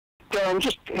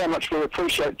just how much we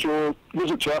appreciate your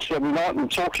visit to us every night and the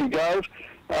talk you gave.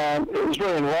 It was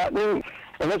very enlightening,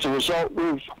 and as a result,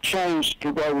 we've changed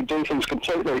the way we do things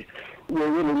completely. We're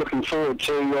really looking forward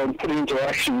to putting into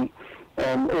action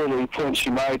all the points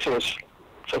you made to us.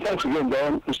 So thanks again,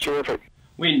 Dan. It was terrific.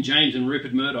 When James and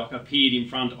Rupert Murdoch appeared in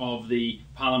front of the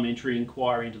parliamentary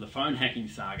inquiry into the phone hacking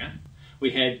saga,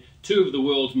 we had two of the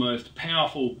world's most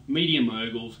powerful media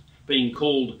moguls being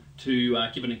called to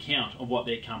give an account of what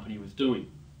their company was doing.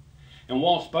 And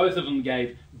whilst both of them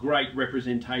gave great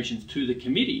representations to the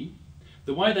committee,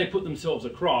 the way they put themselves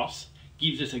across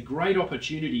gives us a great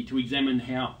opportunity to examine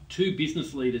how two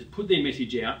business leaders put their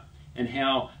message out and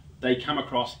how they come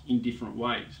across in different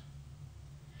ways.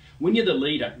 When you're the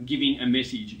leader giving a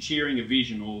message, sharing a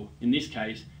vision, or in this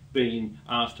case, being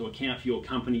asked to account for your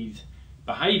company's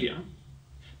behaviour,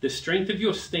 the strength of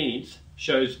your stance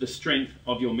shows the strength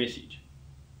of your message.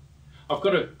 I've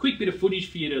got a quick bit of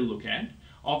footage for you to look at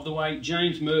of the way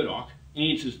James Murdoch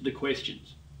answers the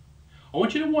questions. I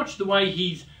want you to watch the way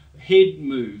his head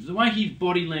moves, the way his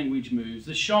body language moves,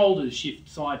 the shoulders shift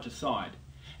side to side,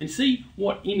 and see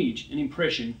what image and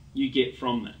impression you get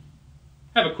from that.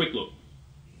 Have a quick look.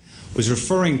 Was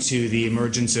referring to the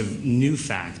emergence of new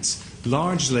facts,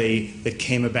 largely that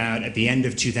came about at the end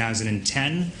of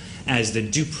 2010 as the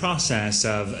due process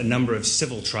of a number of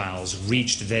civil trials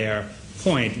reached their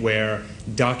point where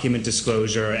document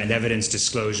disclosure and evidence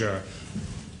disclosure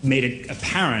made it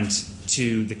apparent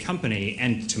to the company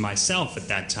and to myself at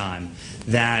that time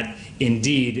that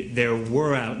indeed there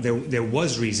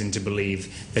was reason to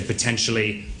believe that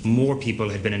potentially more people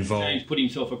had been involved. James put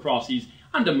himself across. He's,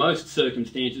 under most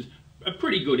circumstances, a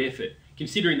pretty good effort,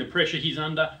 considering the pressure he's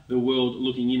under, the world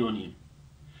looking in on him.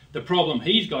 The problem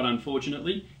he's got,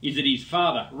 unfortunately, is that his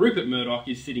father, Rupert Murdoch,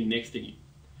 is sitting next to him.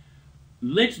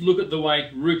 Let's look at the way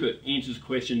Rupert answers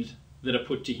questions that are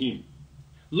put to him.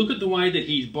 Look at the way that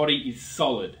his body is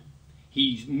solid.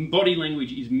 His body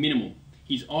language is minimal.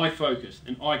 His eye focus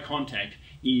and eye contact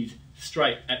is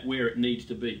straight at where it needs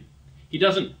to be. He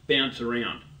doesn't bounce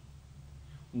around.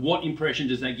 What impression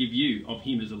does that give you of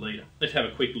him as a leader? Let's have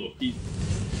a quick look.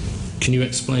 Can you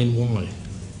explain why?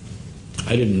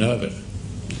 I didn't know of it.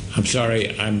 I'm sorry,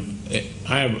 if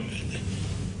I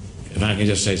can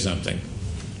just say something.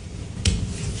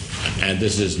 And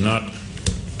this is not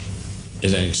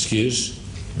as an excuse,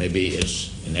 maybe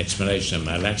it's an explanation of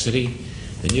my laxity.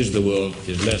 The News of the World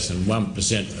is less than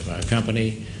 1% of our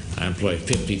company. I employ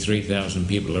 53,000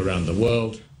 people around the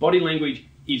world. Body language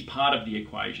is part of the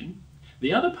equation.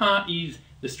 The other part is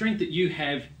the strength that you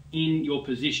have in your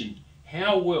position.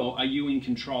 How well are you in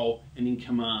control and in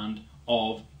command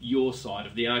of your side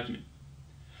of the argument?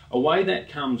 A way that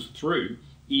comes through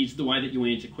is the way that you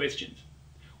answer questions.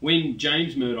 When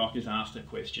James Murdoch is asked a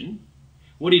question,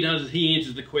 what he does is he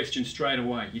answers the question straight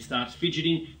away. He starts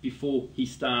fidgeting before he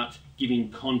starts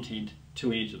giving content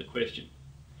to answer the question.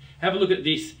 Have a look at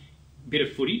this bit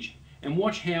of footage and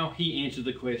watch how he answers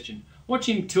the question. Watch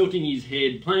him tilting his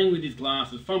head, playing with his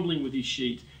glasses, fumbling with his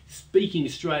sheets, speaking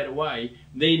straight away,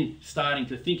 then starting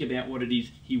to think about what it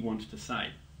is he wants to say.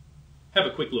 Have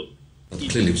a quick look.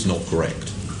 Clearly it was not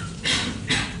correct.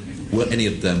 Were any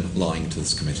of them lying to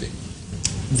this committee?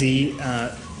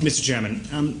 Mr.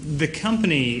 Chairman, the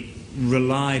company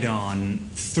relied on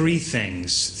three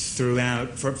things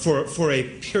throughout, for a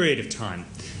period of time,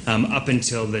 up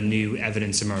until the new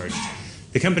evidence emerged.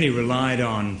 The company relied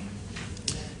on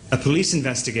a police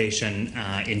investigation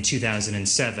in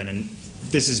 2007, and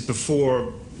this is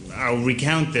before, I'll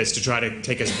recount this to try to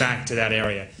take us back to that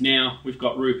area. Now we've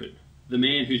got Rupert, the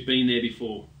man who's been there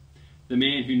before, the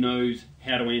man who knows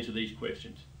how to answer these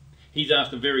questions. He's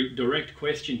asked a very direct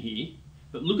question here,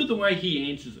 but look at the way he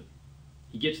answers it.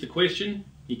 He gets the question,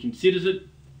 he considers it,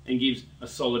 and gives a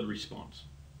solid response.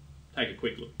 Take a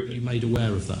quick look. Are you made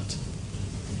aware of that?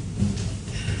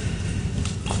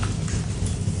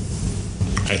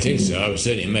 I think so. I was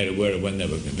certainly made aware of when they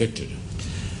were convicted.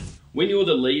 When you're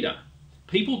the leader,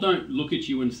 people don't look at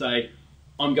you and say,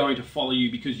 I'm going to follow you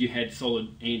because you had solid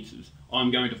answers.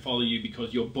 I'm going to follow you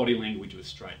because your body language was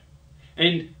straight.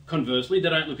 And conversely, they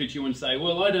don't look at you and say,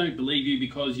 well, I don't believe you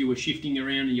because you were shifting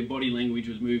around and your body language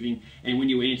was moving, and when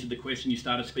you answered the question, you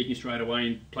started speaking straight away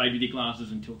and played with your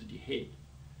glasses and tilted your head.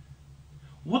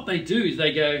 What they do is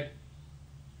they go,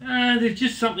 there's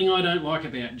just something I don't like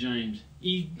about James.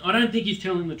 I don't think he's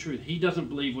telling the truth. He doesn't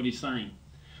believe what he's saying.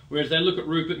 Whereas they look at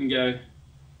Rupert and go,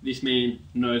 this man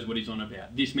knows what he's on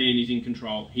about. This man is in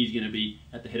control. He's going to be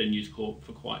at the head of News Corp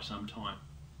for quite some time.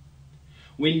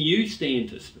 When you stand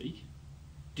to speak,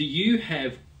 do you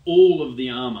have all of the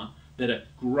armour that a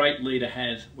great leader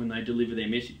has when they deliver their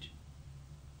message?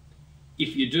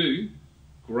 If you do,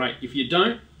 great. If you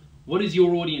don't, what is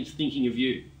your audience thinking of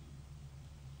you?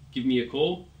 Give me a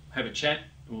call, have a chat,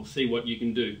 and we'll see what you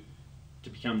can do to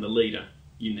become the leader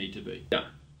you need to be.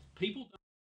 People.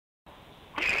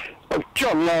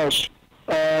 John Lowes,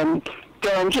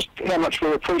 Darren, just how much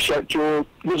we appreciate your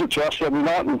visit to us the other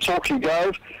night and the talk you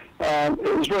gave.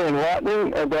 It was very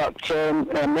enlightening about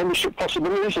our membership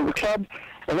possibilities of the club,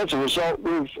 and as a result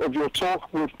of your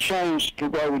talk, we've changed the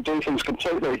way we do things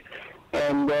completely,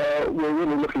 and we're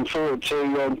really looking forward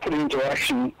to putting into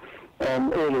action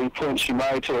all the points you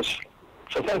made to us.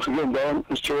 So thanks again, Darren.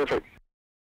 It's terrific.